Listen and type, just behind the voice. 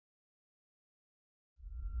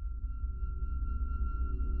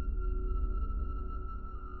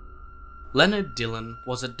Leonard Dillion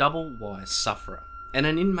was a double Y sufferer and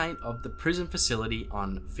an inmate of the prison facility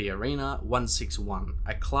on Fiorina 161,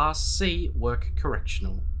 a Class C work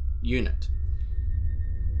correctional unit.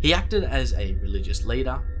 He acted as a religious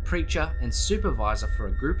leader, preacher, and supervisor for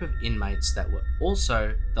a group of inmates that were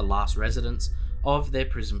also the last residents of their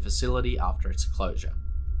prison facility after its closure.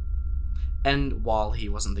 And while he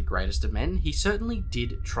wasn't the greatest of men, he certainly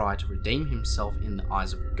did try to redeem himself in the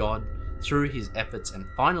eyes of God through his efforts and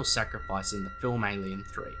final sacrifice in the film Alien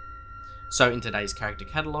 3. So in today's character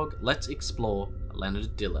catalogue, let's explore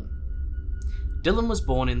Leonard Dillion. Dillion was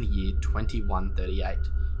born in the year 2138,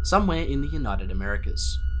 somewhere in the United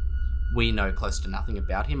Americas. We know close to nothing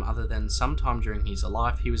about him other than sometime during his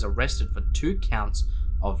life he was arrested for 2 counts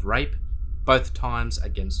of rape, both times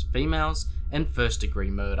against females, and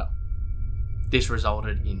first-degree murder. This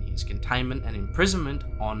resulted in his containment and imprisonment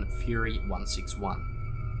on Fury 161,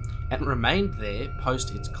 and remained there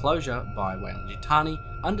post its closure by Weyland-Yutani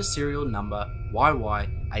under serial number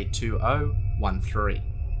YY82013.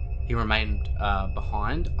 He remained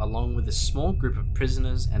behind along with a small group of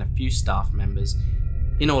prisoners and a few staff members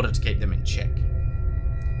in order to keep them in check.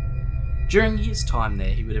 During his time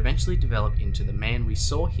there, he would eventually develop into the man we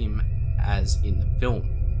saw him as in the film.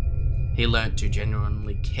 He learnt to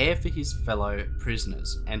genuinely care for his fellow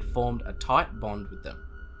prisoners and formed a tight bond with them.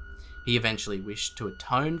 He eventually wished to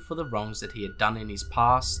atone for the wrongs that he had done in his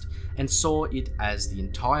past and saw it as the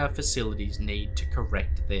entire facility's need to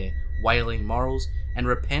correct their wailing morals and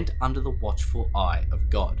repent under the watchful eye of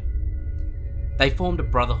God. They formed a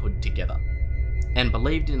brotherhood together and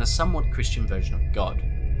believed in a somewhat Christian version of God.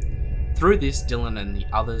 Through this, Dillion and the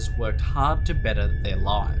others worked hard to better their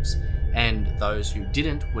lives, and those who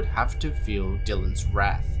didn't would have to feel Dillion's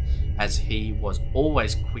wrath, as he was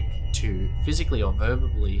always quick to physically or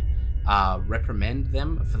verbally reprimand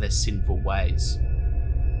them for their sinful ways.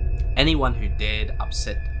 Anyone who dared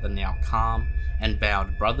upset the now calm and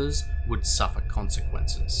bowed brothers would suffer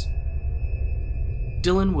consequences.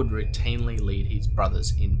 Dillion would routinely lead his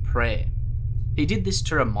brothers in prayer. He did this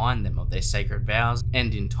to remind them of their sacred vows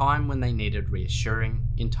and in time when they needed reassuring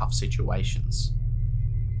in tough situations.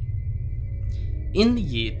 In the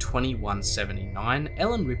year 2179,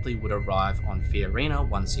 Ellen Ripley would arrive on Fiorina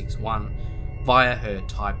 161 via her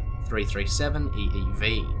Type 337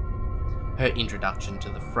 EEV. Her introduction to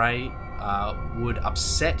the fray would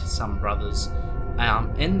upset some brothers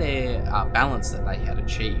and their balance that they had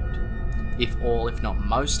achieved. If not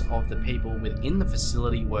most of the people within the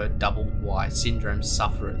facility were double Y syndrome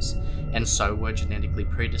sufferers, and so were genetically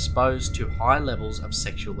predisposed to high levels of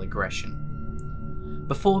sexual aggression.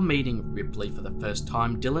 Before meeting Ripley for the first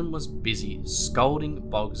time, Dillion was busy scolding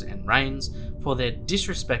Boggs and Rains for their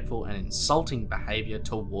disrespectful and insulting behaviour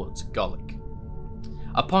towards Golic.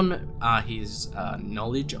 Upon his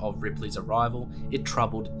knowledge of Ripley's arrival, it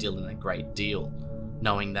troubled Dillion a great deal,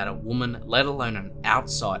 knowing that a woman, let alone an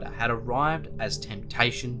outsider, had arrived as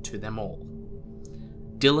temptation to them all.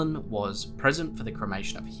 Dillion was present for the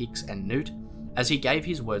cremation of Hicks and Newt as he gave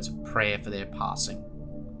his words of prayer for their passing.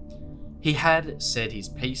 He had said his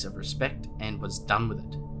piece of respect and was done with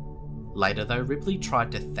it. Later though, Ripley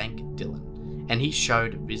tried to thank Dillion, and he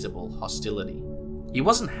showed visible hostility. He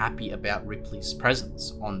wasn't happy about Ripley's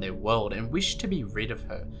presence on their world and wished to be rid of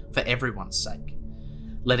her for everyone's sake,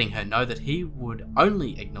 letting her know that he would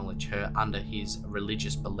only acknowledge her under his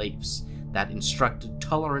religious beliefs that instructed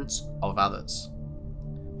tolerance of others.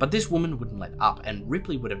 But this woman wouldn't let up, and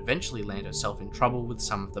Ripley would eventually land herself in trouble with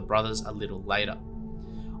some of the brothers a little later.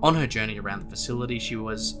 On her journey around the facility, she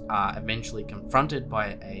was eventually confronted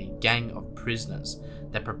by a gang of prisoners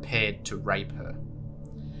that prepared to rape her.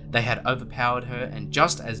 They had overpowered her, and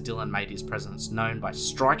just as Dillion made his presence known by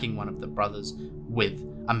striking one of the brothers with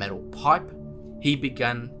a metal pipe, he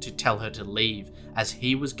began to tell her to leave as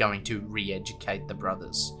he was going to re-educate the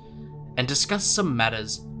brothers and discuss some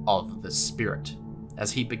matters of the spirit,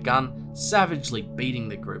 as he began savagely beating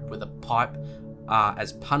the group with a pipe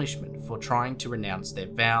as punishment for trying to renounce their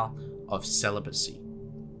vow of celibacy.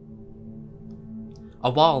 A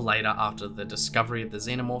while later, after the discovery of the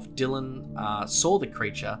Xenomorph, Dillion saw the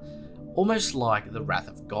creature almost like the wrath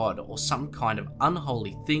of God or some kind of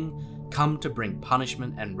unholy thing come to bring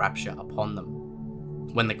punishment and rapture upon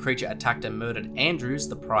them. When the creature attacked and murdered Andrews,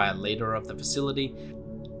 the prior leader of the facility,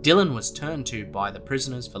 Dillion was turned to by the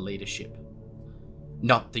prisoners for leadership.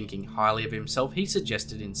 Not thinking highly of himself, he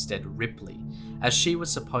suggested instead Ripley, as she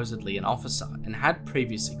was supposedly an officer and had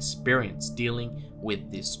previous experience dealing with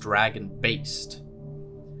this dragon beast.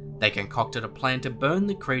 They concocted a plan to burn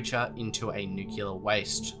the creature into a nuclear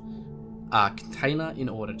waste container in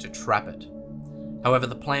order to trap it. However,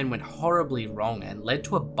 the plan went horribly wrong and led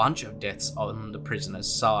to a bunch of deaths on the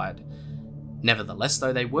prisoners' side. Nevertheless,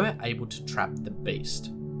 though, they were able to trap the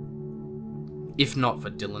beast. If not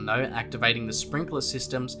for Dillion, though, activating the sprinkler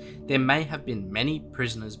systems, there may have been many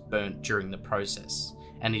prisoners burnt during the process,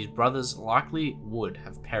 and his brothers likely would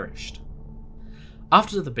have perished.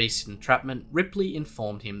 After the beast's entrapment, Ripley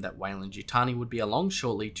informed him that Weyland-Yutani would be along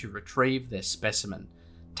shortly to retrieve their specimen,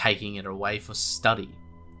 taking it away for study,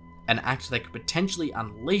 an act that could potentially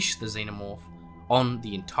unleash the Xenomorph on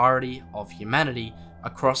the entirety of humanity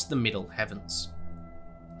across the Middle Heavens,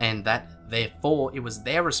 and that, therefore, it was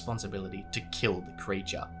their responsibility to kill the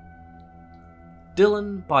creature.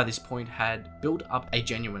 Dillion, by this point, had built up a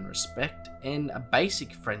genuine respect and a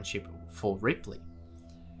basic friendship for Ripley,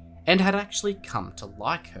 and had actually come to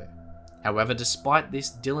like her. However, despite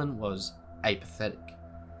this, Dillion was apathetic.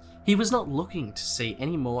 He was not looking to see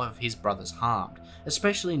any more of his brothers harmed,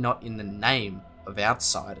 especially not in the name of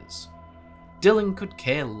outsiders. Dillion could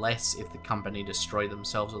care less if the company destroyed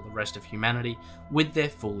themselves or the rest of humanity with their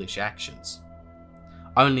foolish actions.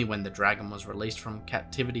 Only when the dragon was released from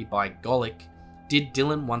captivity by Golic did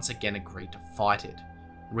Dillion once again agree to fight it,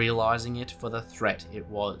 realizing it for the threat it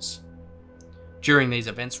was. During these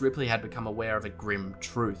events, Ripley had become aware of a grim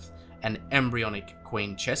truth. An embryonic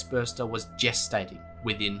Queen Chestburster was gestating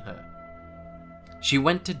within her. She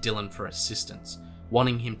went to Dillion for assistance,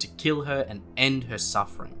 wanting him to kill her and end her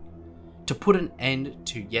suffering, to put an end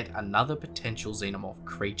to yet another potential Xenomorph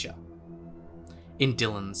creature. In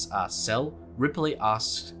Dillion's cell, Ripley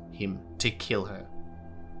asks him to kill her,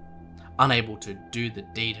 unable to do the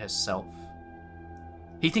deed herself.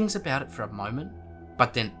 He thinks about it for a moment,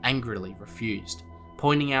 but then angrily refused,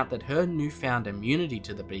 pointing out that her newfound immunity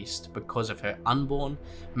to the beast because of her unborn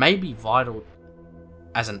may be vital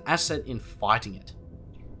as an asset in fighting it.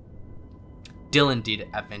 Dillion did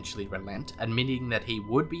eventually relent, admitting that he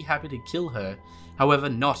would be happy to kill her, however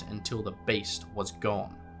not until the beast was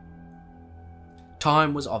gone.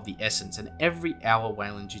 Time was of the essence, and every hour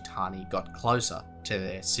Weyland-Yutani got closer to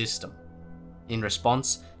their system. In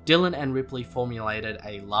response, Dillion and Ripley formulated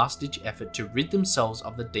a last-ditch effort to rid themselves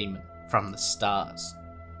of the demon from the stars.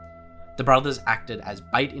 The brothers acted as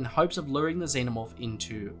bait in hopes of luring the Xenomorph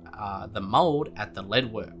into the mould at the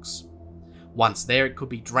lead works. Once there, it could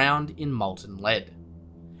be drowned in molten lead,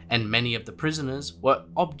 and many of the prisoners were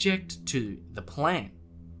object to the plan.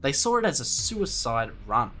 They saw it as a suicide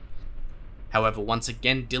run. However, once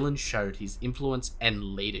again, Dillion showed his influence and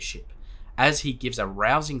leadership, as he gives a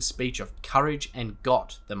rousing speech of courage and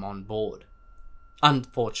got them on board.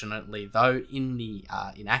 Unfortunately, though, in the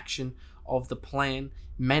inaction of the plan,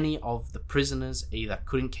 many of the prisoners either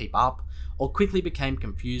couldn't keep up or quickly became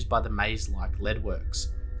confused by the maze-like leadworks,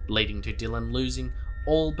 leading to Dillion losing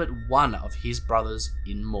all but one of his brothers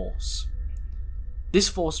in Morse. This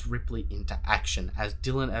forced Ripley into action, as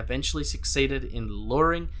Dillion eventually succeeded in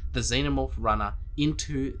luring the Xenomorph runner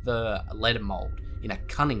into the lead mould in a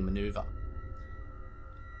cunning maneuver.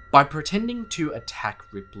 By pretending to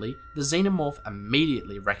attack Ripley, the Xenomorph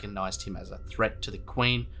immediately recognized him as a threat to the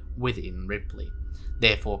Queen within Ripley,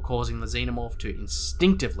 therefore causing the Xenomorph to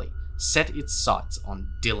instinctively set its sights on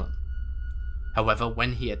Dillion. However,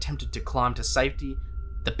 when he attempted to climb to safety,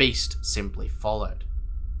 the beast simply followed.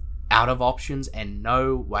 Out of options and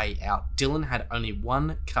no way out, Dillion had only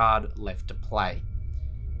one card left to play.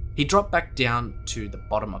 He dropped back down to the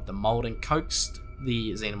bottom of the mould and coaxed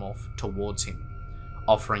the Xenomorph towards him,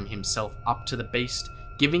 offering himself up to the beast,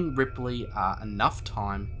 giving Ripley enough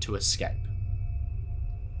time to escape.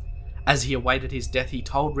 As he awaited his death, he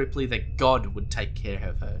told Ripley that God would take care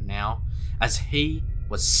of her now, as he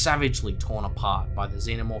was savagely torn apart by the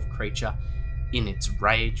Xenomorph creature in its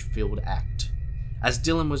rage-filled act. As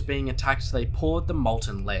Dillion was being attacked, they poured the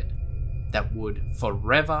molten lead that would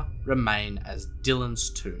forever remain as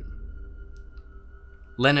Dillion's tomb.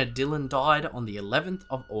 Leonard Dillion died on the 11th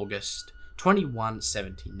of August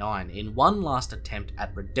 2179 in one last attempt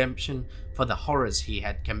at redemption for the horrors he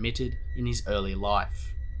had committed in his early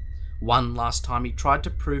life. One last time he tried to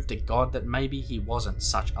prove to God that maybe he wasn't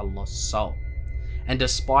such a lost soul. And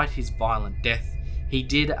despite his violent death, he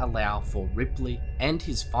did allow for Ripley and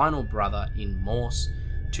his final brother in Morse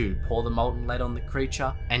to pour the molten lead on the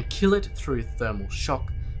creature and kill it through thermal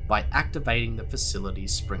shock by activating the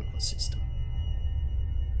facility's sprinkler system.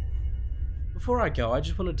 Before I go, I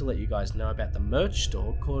just wanted to let you guys know about the merch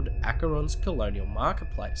store called ACHERON's Colonial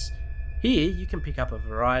Marketplace. Here you can pick up a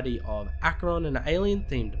variety of ACHERON and alien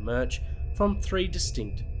themed merch from 3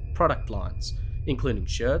 distinct product lines, including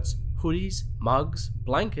shirts, hoodies, mugs,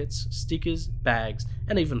 blankets, stickers, bags,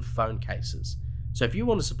 and even phone cases. So if you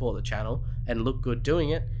want to support the channel and look good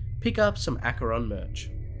doing it, pick up some ACHERON merch.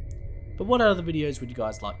 But what other videos would you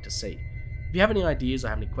guys like to see? If you have any ideas or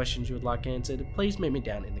have any questions you would like answered, please meet me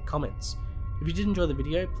down in the comments. If you did enjoy the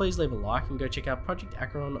video, please leave a like and go check out Project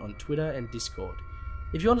ACHERON on Twitter and Discord.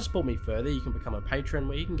 If you want to support me further, you can become a patron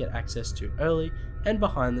where you can get access to early and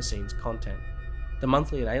behind the scenes content, the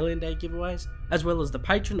monthly and Alien Day giveaways, as well as the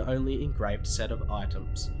patron only engraved set of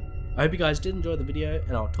items. I hope you guys did enjoy the video,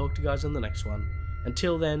 and I'll talk to you guys in the next one.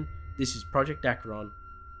 Until then, this is Project ACHERON,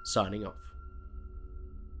 signing off.